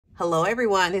Hello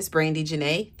everyone, it's Brandi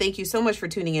Janei. Thank you so much for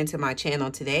tuning into my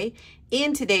channel today.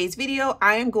 In today's video,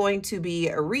 I am going to be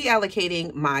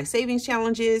reallocating my savings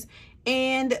challenges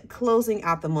and closing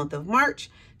out the month of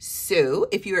March. So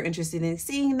if you are interested in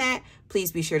seeing that,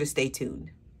 please be sure to stay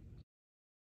tuned.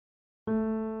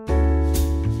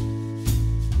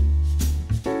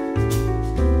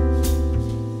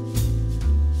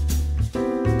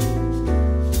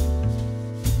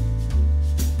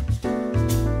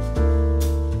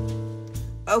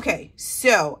 Okay,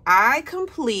 so I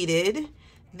completed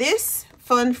this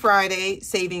Fun Friday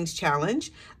Savings Challenge.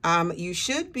 You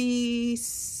should be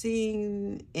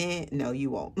seeing it. No, you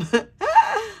won't.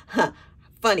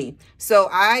 Funny. So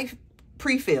I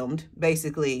pre-filmed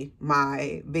basically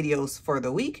my videos for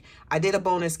the week. I did a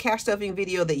bonus cash stuffing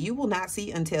video that you will not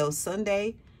see until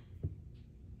Sunday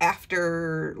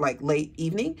after like late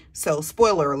evening. So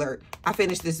spoiler alert, I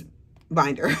finished this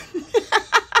binder.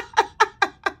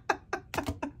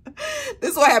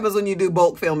 This is what happens when you do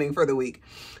bulk filming for the week.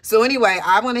 So anyway,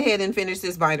 I went ahead and finished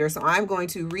this binder. So I'm going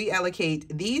to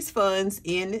reallocate these funds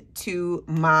into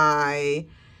my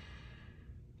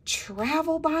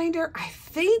travel binder, I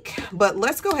think. But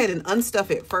let's go ahead and unstuff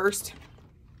it first.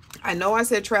 I know I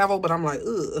said travel, but I'm like,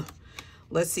 ugh.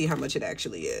 Let's see how much it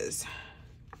actually is.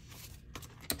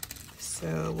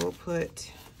 So we'll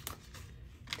put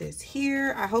this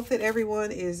here. I hope that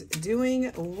everyone is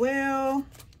doing well.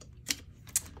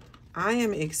 I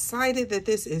am excited that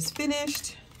this is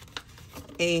finished,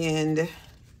 and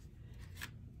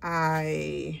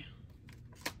I'm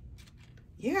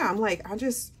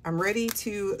ready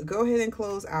to go ahead and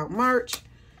close out March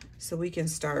so we can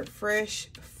start fresh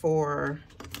for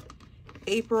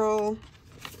April.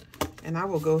 And I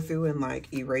will go through and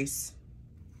like erase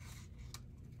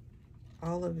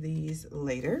all of these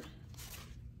later.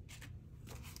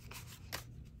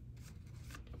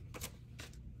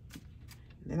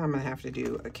 Then I'm gonna have to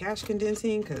do a cash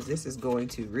condensing because this is going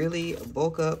to really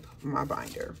bulk up my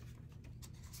binder.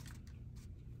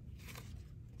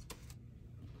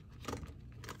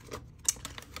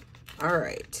 All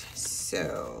right,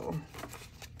 so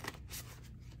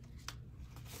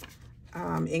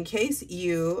in case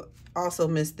you also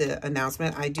missed the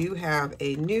announcement, I do have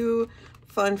a new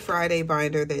Fun Friday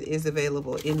binder that is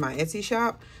available in my Etsy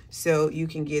shop. So you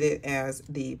can get it as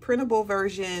the printable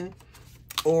version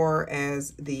or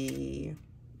as the,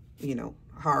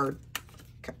 hard,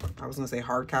 I was gonna say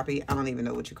hard copy. I don't even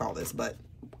know what you call this, but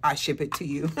I ship it to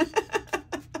you.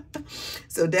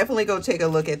 So definitely go take a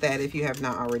look at that if you have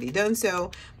not already done so.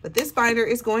 But this binder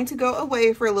is going to go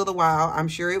away for a little while. I'm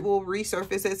sure it will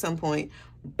resurface at some point,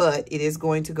 but it is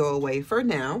going to go away for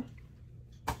now.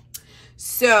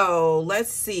 So let's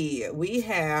see, we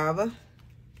have,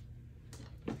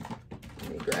 let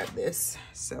me grab this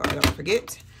so I don't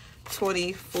forget.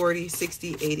 20, 40,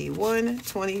 60, 81,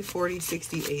 20, 40,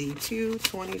 60, 82,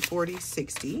 20, 40,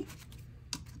 60,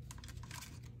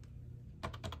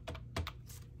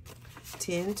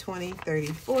 10, 20, 30,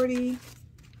 40,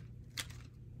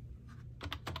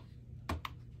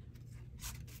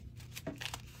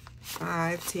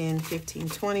 5, 10, 15,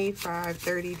 25,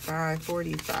 35,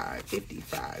 45,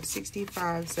 55,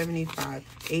 65, 75,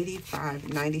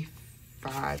 85,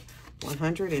 95,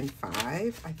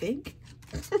 105, I think.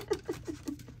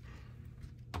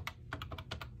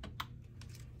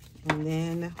 And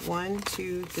then 1,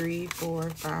 2, 3, 4,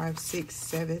 5, 6,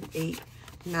 7, 8,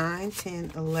 9,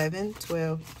 10, 11,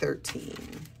 12, 13.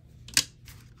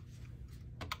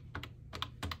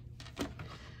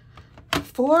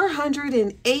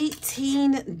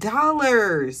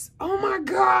 $418. Oh my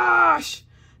gosh.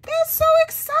 That's so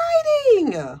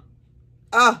exciting.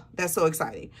 Oh, that's so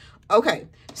exciting. Okay,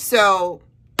 so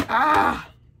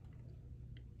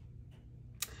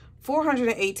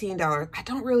 $418. I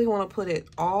don't really want to put it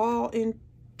all in.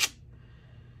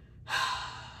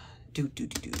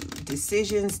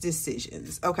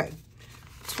 Decisions. Okay.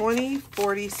 20,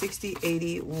 40, 60,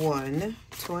 81,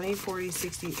 20, 40,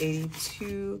 60,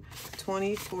 82,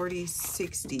 20, 40,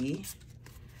 60,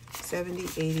 70,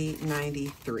 80,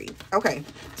 93. Okay.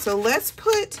 So let's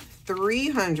put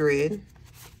 300.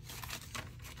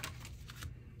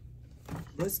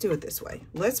 Let's do it this way.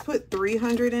 Let's put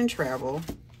 300 in travel.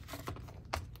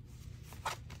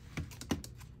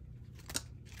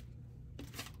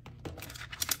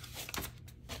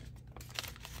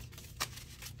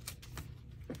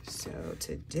 So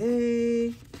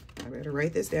today, I better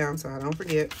write this down so I don't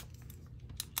forget.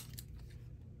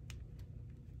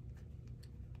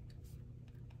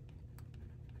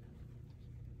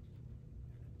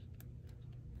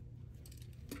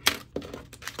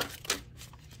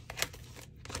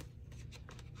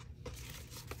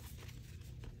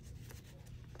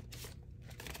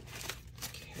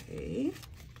 Okay.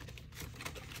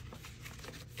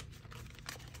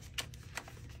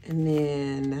 And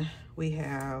then we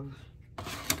have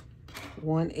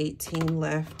 118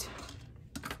 left.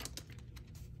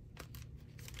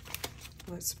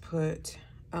 Let's put,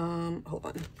 hold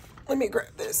on. Let me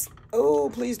grab this.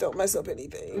 Oh, please don't mess up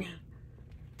anything.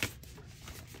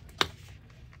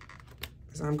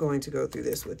 Because I'm going to go through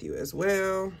this with you as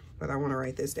well, but I want to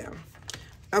write this down.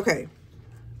 Okay.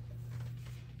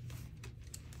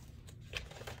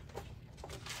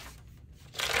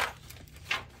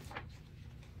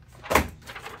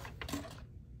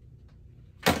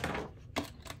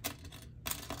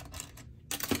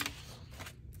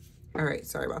 All right,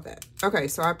 sorry about that. Okay,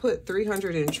 so I put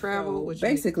 300 in travel, which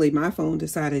basically my phone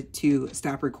decided to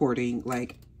stop recording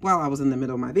like while I was in the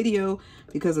middle of my video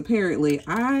because apparently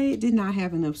I did not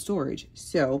have enough storage.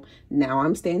 So now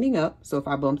I'm standing up. So if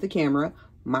I bump the camera,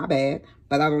 my bad,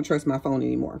 but I don't trust my phone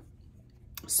anymore.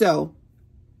 So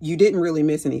you didn't really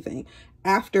miss anything.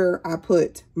 After I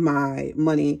put my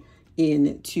money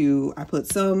into, I put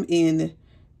some in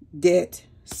debt,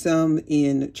 some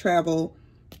in travel,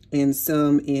 and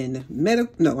some in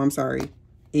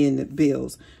in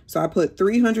bills. So I put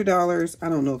 $300. I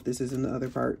don't know if this is in the other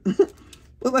part,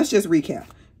 but let's just recap.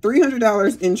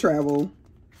 $300 in travel,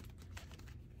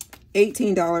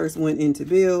 $18 went into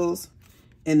bills,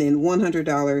 and then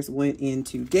 $100 went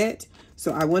into debt.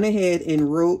 So I went ahead and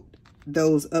wrote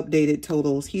those updated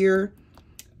totals here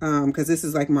because this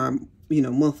is like my,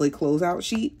 monthly closeout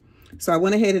sheet. So I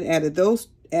went ahead and added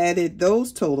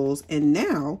those totals, and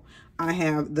now I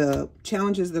have the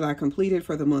challenges that I completed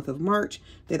for the month of March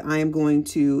that I am going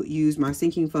to use my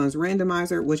sinking funds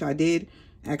randomizer, which I did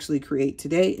actually create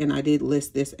today. And I did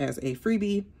list this as a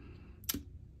freebie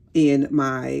in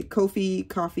my Ko-fi,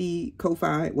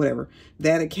 whatever,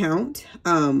 that account.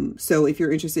 So if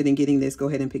you're interested in getting this, go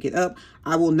ahead and pick it up.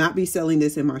 I will not be selling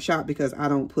this in my shop because I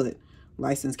don't put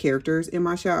licensed characters in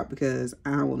my shop because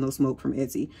I don't want no smoke from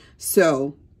Etsy.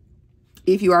 So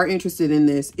if you are interested in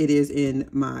this, it is in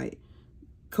my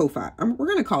Ko-fi. We're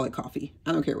going to call it coffee.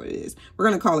 I don't care what it is. We're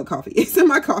going to call it coffee. It's in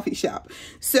my coffee shop.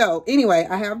 So anyway,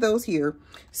 I have those here.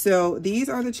 So these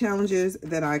are the challenges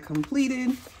that I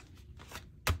completed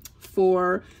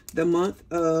for the month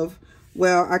of,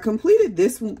 well, I completed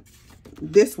this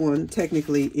one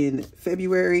technically in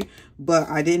February, but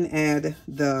I didn't add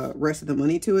the rest of the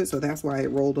money to it. So that's why it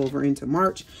rolled over into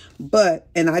March.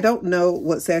 And I don't know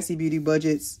what Sassy Beauty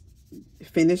budgets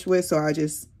finished with. So I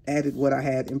just added what I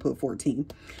had and put 14.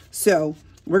 So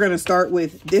we're going to start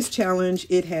with this challenge.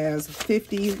 It has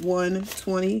 50, 1,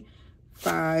 20,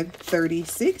 5,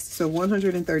 36. So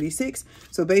 136.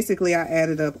 So basically I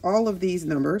added up all of these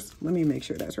numbers. Let me make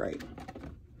sure that's right.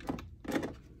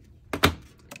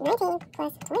 19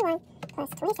 plus 21 plus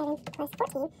 27 plus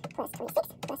 14 plus 26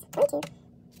 plus 22.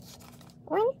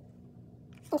 1.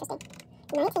 Interesting.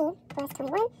 19 plus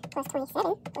 21 plus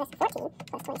 27 plus 14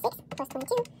 plus 26 plus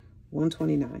 22.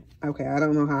 129. Okay, I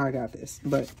don't know how I got this,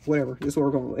 but whatever. This is what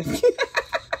we're going with.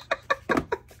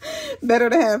 Better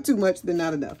to have too much than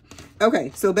not enough.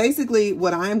 Okay, so basically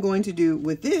what I'm going to do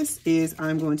with this is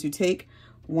I'm going to take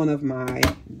one of my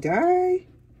die.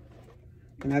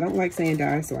 And I don't like saying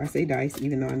die, so I say dice,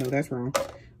 even though I know that's wrong.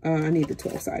 I need the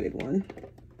 12-sided one.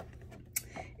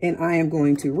 And I am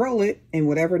going to roll it, and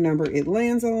whatever number it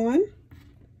lands on,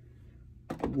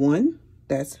 1,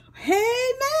 that's,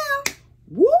 hey now,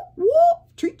 whoop, whoop,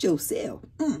 treat yourself.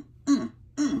 Let me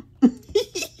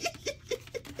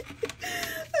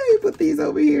put these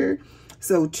over here.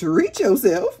 So treat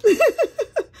yourself.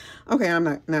 Okay,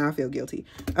 now I feel guilty.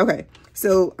 Okay,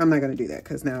 so I'm not going to do that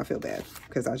because now I feel bad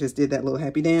because I just did that little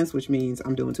happy dance, which means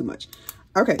I'm doing too much.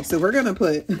 Okay, so we're going to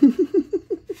put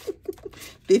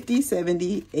 50,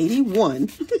 70, 81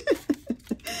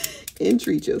 and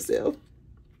treat yourself.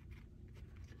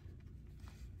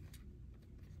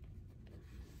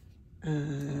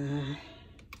 Uh,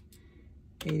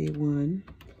 81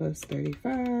 plus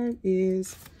 35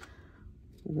 is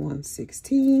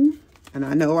 116. And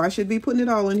I know I should be putting it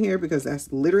all in here because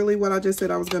that's literally what I just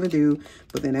said I was going to do.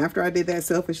 But then after I did that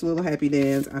selfish little happy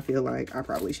dance, I feel like I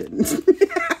probably shouldn't.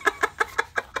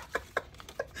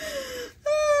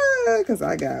 Because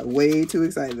I got way too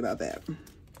excited about that.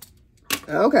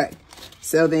 Okay.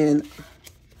 So then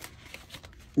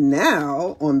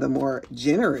now on the more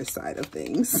generous side of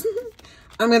things,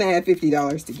 I'm going to add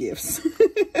 $50 to gifts.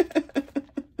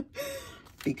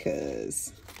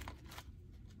 Because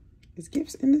is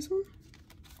gifts in this one?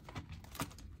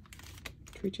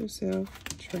 Treat yourself,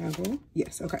 travel.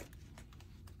 Yes, okay.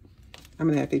 I'm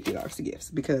going to add $50 to gifts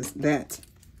because that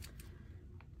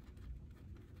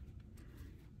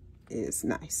is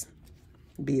nice.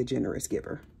 be a generous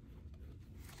giver.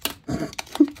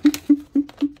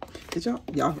 Did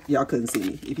y'all couldn't see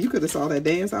me. If you could have saw that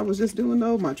dance I was just doing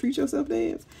though, my treat yourself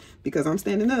dance, because I'm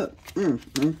standing up.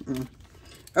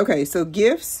 Okay, so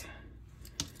gifts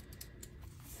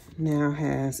now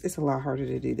has, it's a lot harder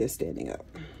to do this standing up.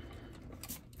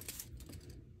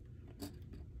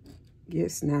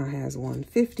 Gifts now has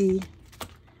 150.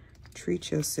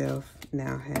 Treat yourself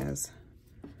now has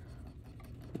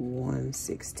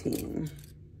 116.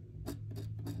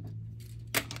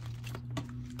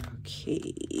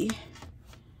 Okay.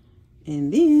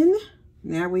 And then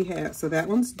now we have, so that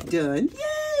one's done.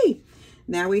 Yay!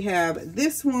 Now we have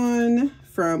this one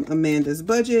from Amanda's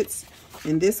Budgets.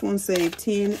 And this one saved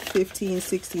 10, 15,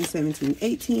 16, 17,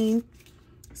 18.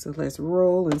 So let's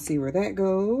roll and see where that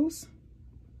goes.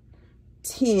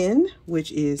 10,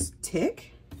 which is tech.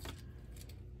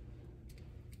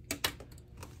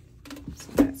 So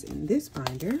that's in this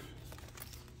binder.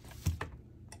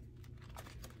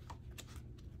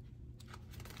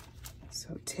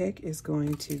 So tech is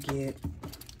going to get,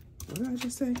 what did I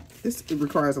just say? This, it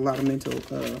requires a lot of mental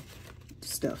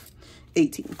stuff.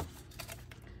 18.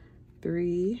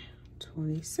 3,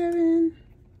 27.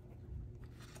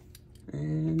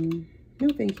 And no,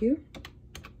 thank you.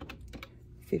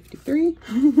 53.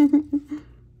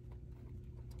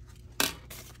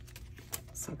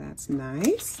 So that's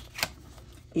nice.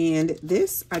 And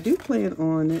this, I do plan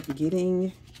on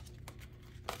getting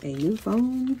a new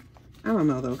phone. I don't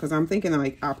know though, because I'm thinking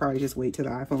like I'll probably just wait till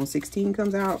the iPhone 16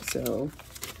 comes out. So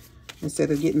instead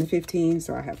of getting the 15,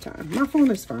 so I have time. My phone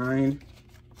is fine.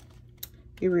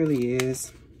 It really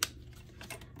is.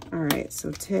 All right,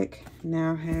 so tech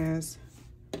now has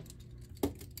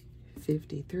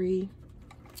 53.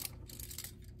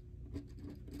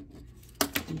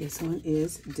 And this one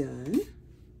is done.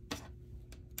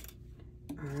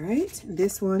 All right,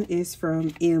 this one is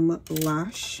from M.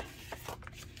 Lash.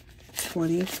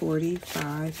 20, 40,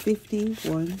 5, 50,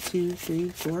 1, 2, 3,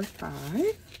 4, 5.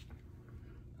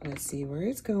 Let's see where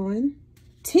it's going.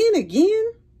 10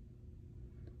 again?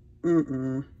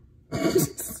 I'm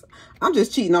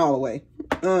just cheating all the way.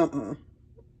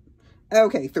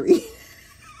 Okay, 3.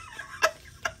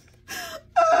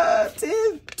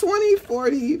 10, 20,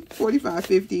 40, 45,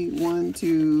 50, 1,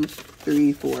 2,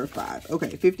 3, 4, 5.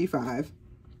 Okay, 55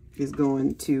 is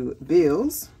going to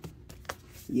bills.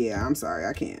 Yeah, I'm sorry,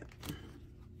 I can't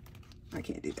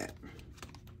do that.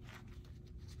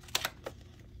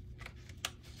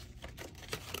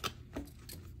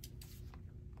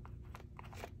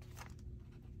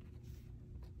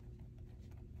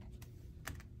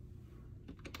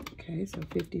 Okay, so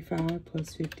 55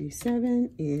 plus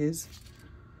 57 is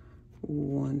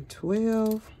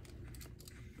 112.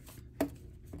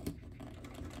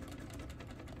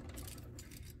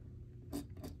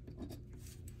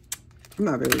 I'm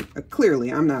not very,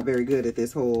 clearly I'm not very good at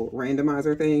this whole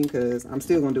randomizer thing, because I'm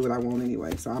still gonna do what I want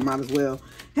anyway. So I might as well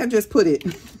have just put it.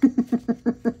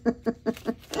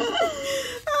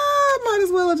 I might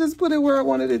as well have just put it where I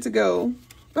wanted it to go.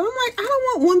 But I'm like, I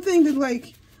don't want one thing to,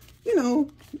 like, you know,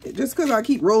 just because I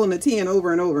keep rolling the 10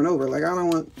 over and over and over. Like, I don't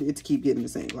want it to keep getting the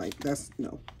same. Like, that's,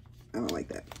 no, I don't like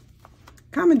that.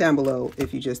 Comment down below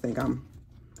if you just think I mean,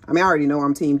 I already know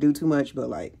I'm team do too much, but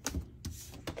like,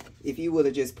 if you would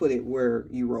have just put it where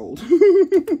you rolled.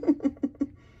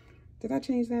 Did I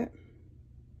change that?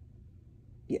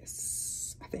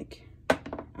 Yes, I think.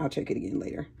 I'll check it again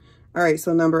later. All right,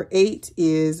 so number 8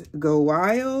 is Go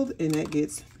Wild, and that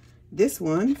gets this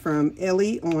one from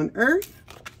Ellie on Earth.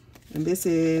 And this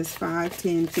is 5,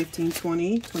 10, 15,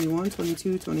 20, 21,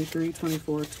 22, 23,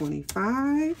 24,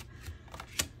 25.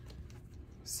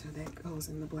 So that goes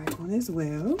in the black one as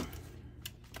well.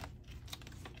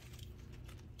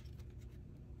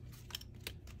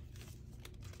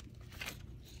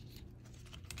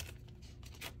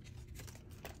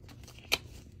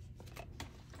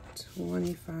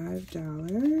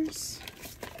 $25.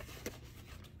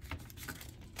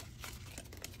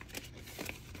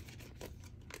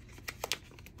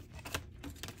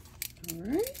 All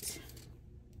right.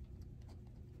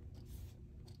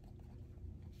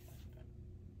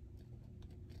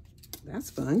 That's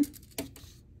fun.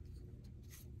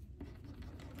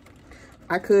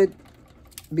 I could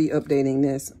be updating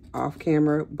this off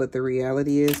camera, but the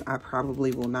reality is I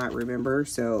probably will not remember.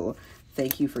 So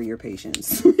thank you for your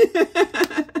patience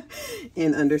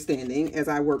and understanding as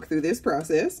I work through this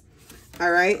process.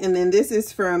 All right, and then this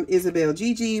is from Isabel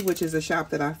Gigi, which is a shop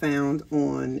that I found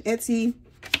on Etsy.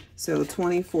 So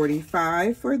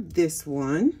 $20.45 for this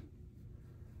one.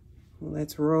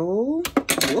 Let's roll.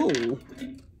 Whoa.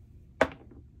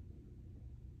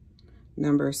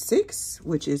 Number 6,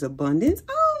 which is abundance.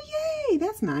 Oh, yay,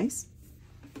 that's nice.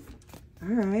 All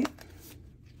right.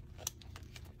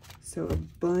 So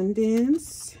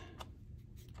abundance.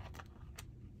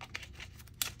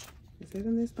 Is that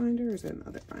in this binder or is that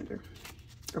another binder?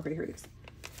 Okay, here it is.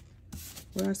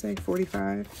 What did I say?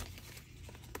 45.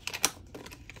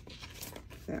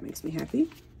 That makes me happy.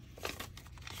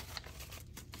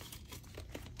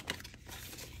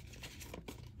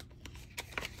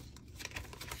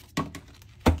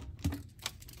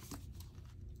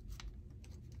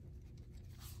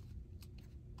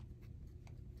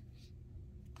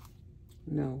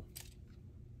 No.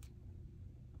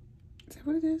 Is that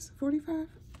what it is? 45?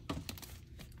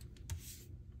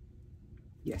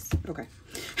 Yes. Okay.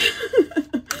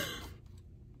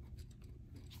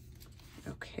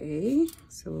 Okay.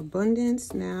 So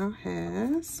abundance now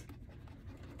has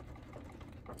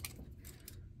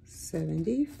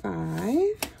 75.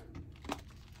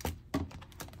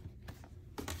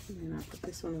 And I'll put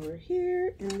this one over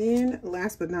here. And then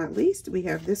last but not least, we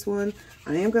have this one.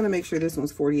 I am going to make sure this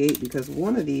one's 48 because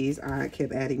one of these I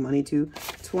kept adding money to.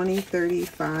 20,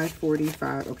 35,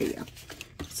 45. Okay, yeah.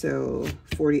 So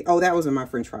 40. Oh, that was in my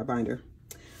French fry binder.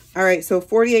 All right, so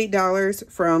 $48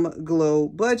 from Glow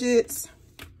Budgets.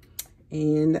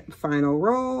 And final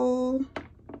roll.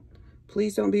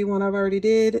 Please don't be one I've already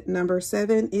did. Number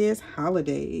 7 is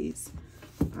holidays.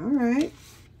 All right.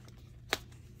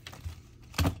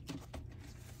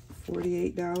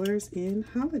 $48 in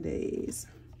holidays.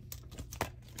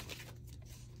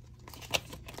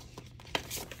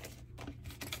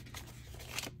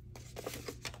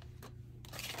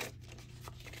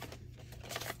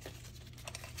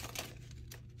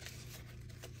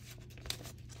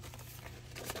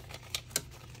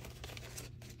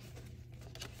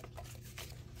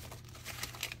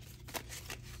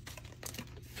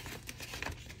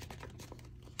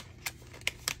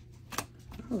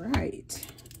 All right.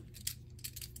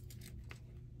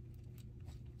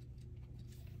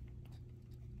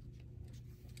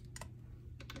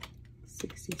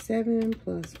 $67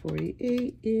 plus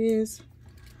 48 is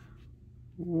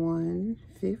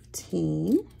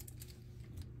 $115.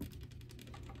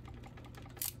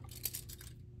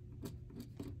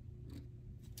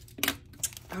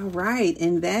 All right,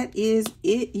 and that is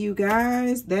it, you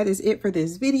guys. That is it for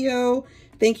this video.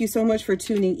 Thank you so much for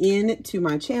tuning in to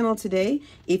my channel today.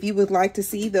 If you would like to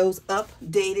see those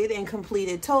updated and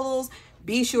completed totals,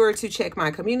 be sure to check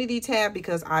my community tab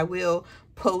because I will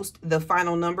post the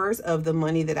final numbers of the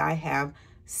money that I have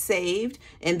saved.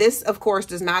 And this, of course,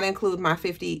 does not include my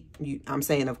 50. I'm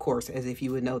saying, of course, as if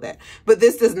you would know that. But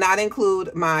this does not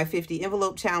include my 50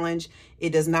 envelope challenge.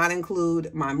 It does not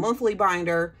include my monthly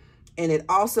binder. And it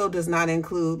also does not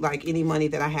include like any money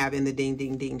that I have in the Ding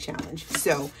Ding Ding challenge.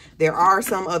 So there are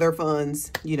some other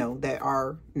funds, you know, that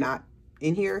are not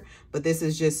in here, but this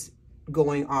is just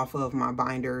going off of my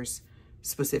binders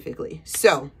specifically.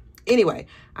 So anyway,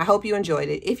 I hope you enjoyed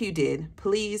it. If you did,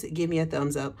 please give me a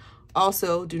thumbs up.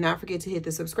 Also, do not forget to hit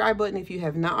the subscribe button if you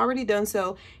have not already done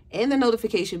so, and the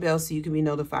notification bell so you can be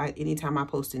notified anytime I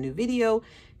post a new video.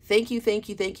 Thank you, thank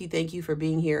you, thank you, thank you for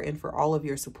being here and for all of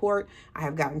your support. I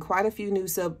have gotten quite a few new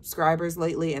subscribers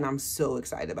lately, and I'm so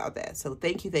excited about that. So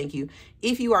thank you, thank you.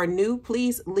 If you are new,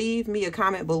 please leave me a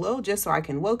comment below just so I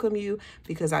can welcome you,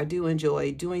 because I do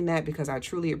enjoy doing that, because I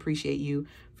truly appreciate you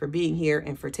for being here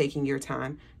and for taking your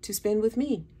time to spend with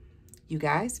me. You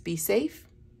guys, be safe,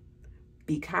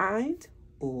 be kind,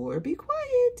 or be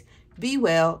quiet. Be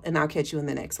well, and I'll catch you in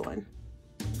the next one.